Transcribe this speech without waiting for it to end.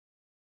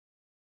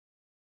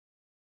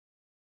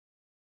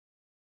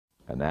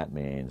And that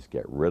means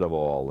get rid of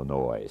all the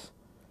noise,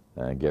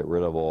 get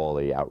rid of all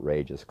the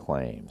outrageous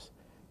claims,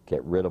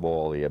 get rid of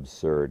all the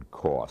absurd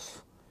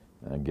costs,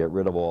 get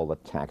rid of all the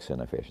tax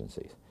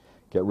inefficiencies,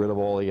 get rid of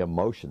all the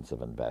emotions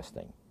of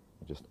investing,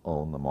 and just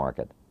own the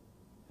market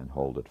and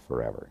hold it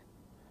forever.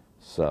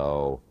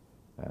 So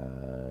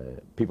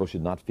people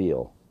should not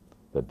feel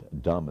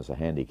that dumb is a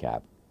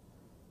handicap.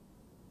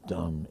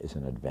 Dumb is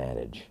an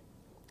advantage.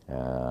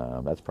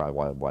 That's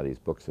probably why these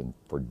books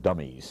for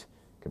dummies,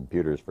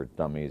 Computers for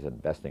Dummies,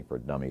 Investing for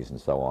Dummies,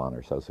 and so on,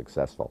 are so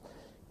successful.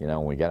 You know,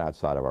 when we get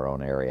outside of our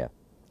own area,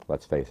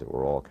 let's face it,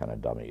 we're all kind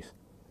of dummies.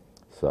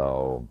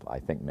 So I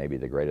think maybe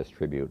the greatest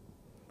tribute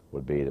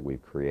would be that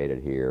we've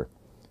created here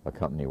a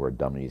company where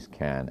dummies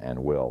can and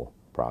will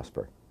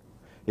prosper.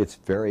 It's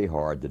very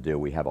hard to do.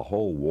 We have a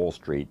whole Wall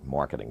Street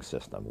marketing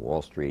system.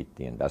 Wall Street,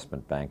 the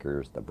investment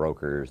bankers, the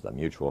brokers, the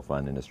mutual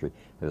fund industry,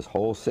 this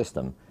whole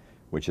system,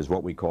 which is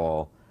what we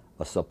call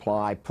a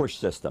supply push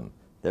system.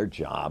 Their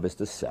job is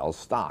to sell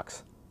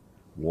stocks.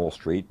 Wall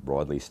Street,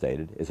 broadly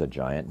stated, is a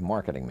giant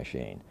marketing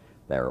machine.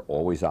 They're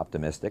always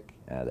optimistic.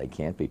 They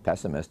can't be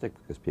pessimistic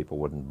because people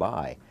wouldn't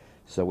buy.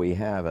 So we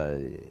have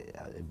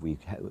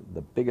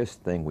the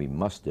biggest thing we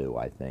must do,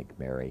 I think,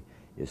 Mary,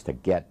 is to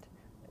get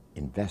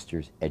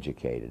investors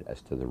educated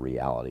as to the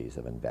realities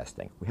of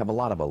investing. We have a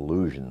lot of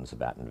illusions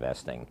about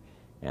investing,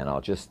 and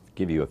I'll just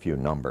give you a few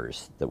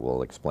numbers that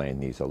will explain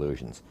these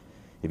illusions.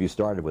 If you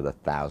started with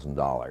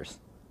 $1,000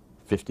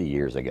 50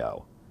 years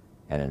ago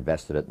and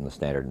invested it in the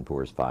Standard &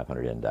 Poor's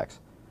 500 index,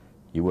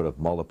 you would have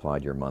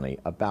multiplied your money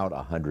about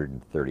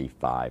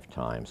 135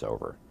 times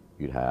over.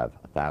 You'd have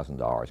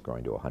 $1,000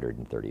 growing to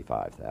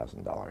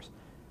 $135,000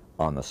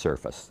 on the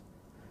surface.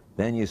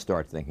 Then you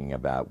start thinking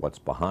about what's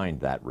behind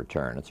that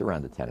return. It's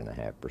around a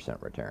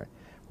 10.5% return.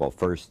 Well,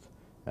 first,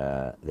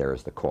 there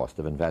is the cost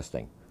of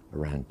investing,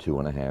 around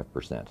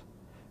 2.5%.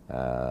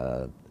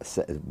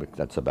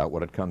 That's about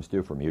what it comes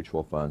to for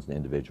mutual funds and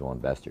individual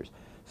investors.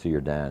 So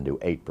you're down to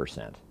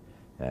 8%.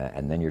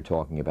 And then you're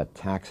talking about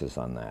taxes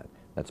on that.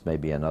 That's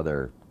maybe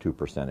another 2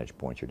 percentage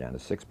points. You're down to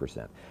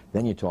 6%.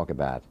 Then you talk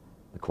about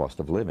the cost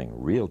of living,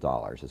 real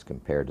dollars as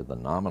compared to the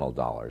nominal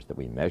dollars that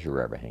we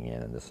measure everything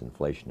in this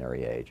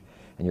inflationary age.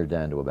 And you're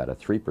down to about a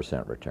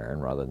 3%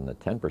 return rather than a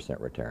 10%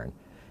 return.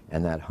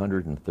 And that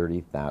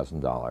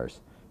 $130,000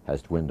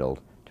 has dwindled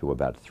to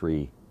about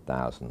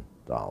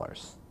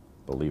 $3,000.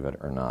 Believe it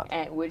or not.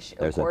 And which,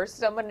 of course,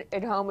 someone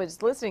at home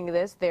is listening to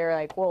this, they're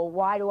like, well,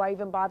 why do I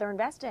even bother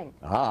investing?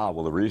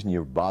 Well, the reason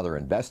you bother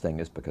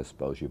investing is because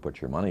suppose you put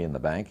your money in the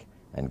bank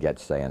and get,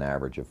 say, an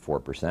average of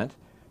 4%.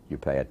 You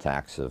pay a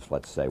tax of,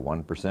 let's say,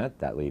 1%.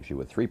 That leaves you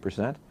with 3%.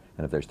 And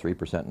if there's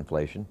 3%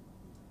 inflation,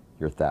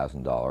 your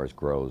 $1,000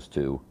 grows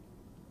to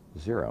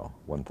zero.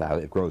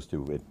 It grows to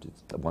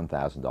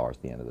 $1,000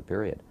 at the end of the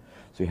period.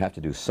 So you have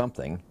to do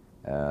something.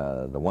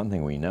 The one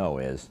thing we know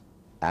is,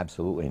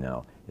 absolutely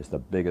know, is the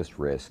biggest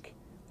risk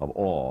of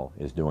all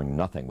is doing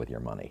nothing with your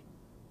money,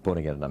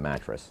 putting it in a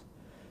mattress.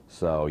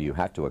 So you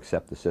have to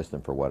accept the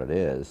system for what it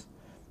is,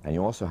 and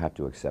you also have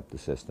to accept the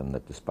system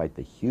that despite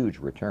the huge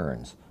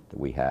returns that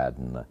we had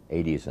in the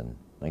 80s and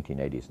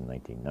 1980s and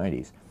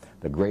 1990s,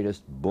 the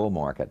greatest bull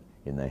market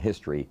in the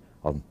history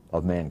of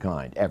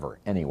mankind ever,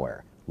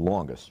 anywhere,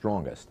 longest,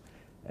 strongest,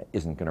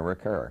 isn't going to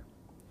recur.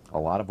 A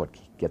lot of what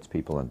gets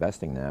people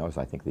investing now is,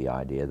 I think, the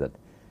idea that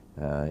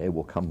it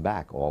will come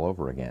back all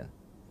over again.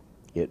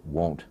 It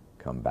won't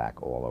come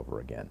back all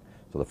over again.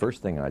 So the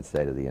first thing I'd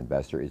say to the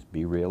investor is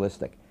be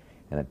realistic.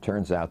 And it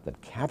turns out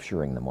that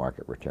capturing the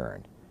market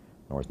return,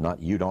 in other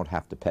words, you don't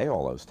have to pay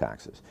all those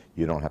taxes.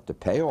 You don't have to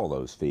pay all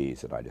those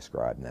fees that I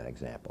described in that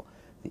example.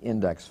 The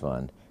index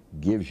fund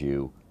gives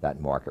you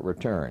that market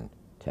return,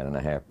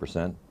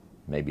 10.5%,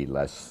 maybe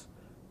less,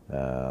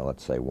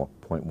 let's say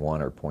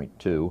 0.1 or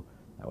 0.2.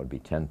 That would be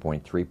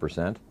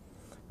 10.3%.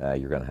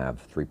 You're going to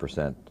have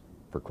 3%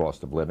 for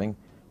cost of living,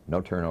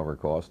 no turnover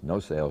cost, no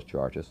sales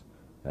charges,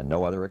 and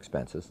no other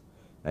expenses,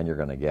 and you're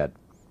going to get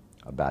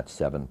about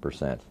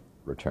 7%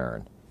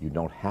 return. You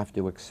don't have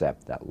to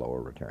accept that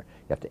lower return.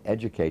 You have to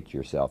educate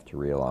yourself to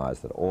realize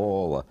that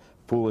all the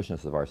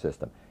foolishness of our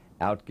system,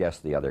 outguess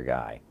the other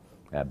guy,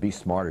 be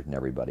smarter than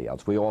everybody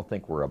else. We all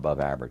think we're above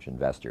average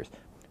investors.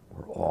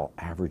 We're all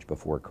average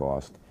before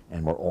cost,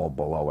 and we're all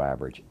below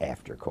average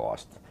after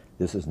cost.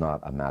 This is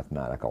not a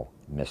mathematical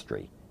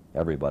mystery.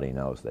 Everybody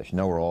knows this. You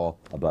know, we're all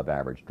above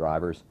average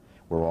drivers.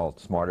 We're all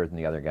smarter than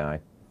the other guy.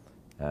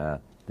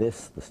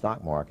 The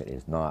stock market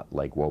is not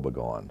Lake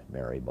Wobegon,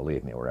 Mary,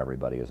 believe me, where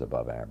everybody is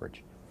above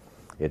average.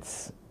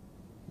 It's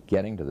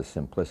getting to the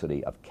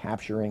simplicity of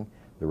capturing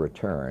the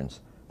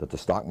returns that the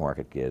stock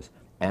market gives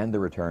and the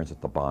returns that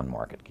the bond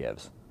market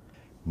gives.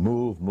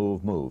 Move,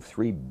 move, move.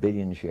 3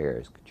 billion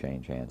shares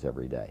change hands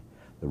every day.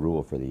 The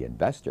rule for the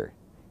investor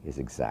is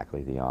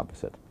exactly the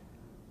opposite.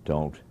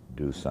 Don't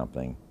do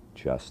something,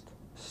 just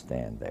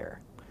stand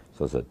there.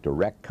 So there's a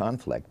direct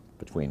conflict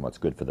between what's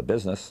good for the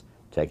business,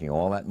 taking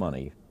all that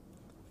money,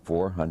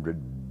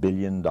 $400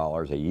 billion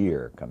a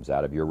year comes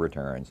out of your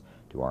returns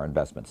to our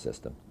investment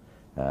system,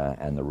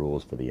 and the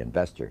rules for the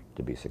investor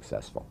to be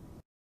successful.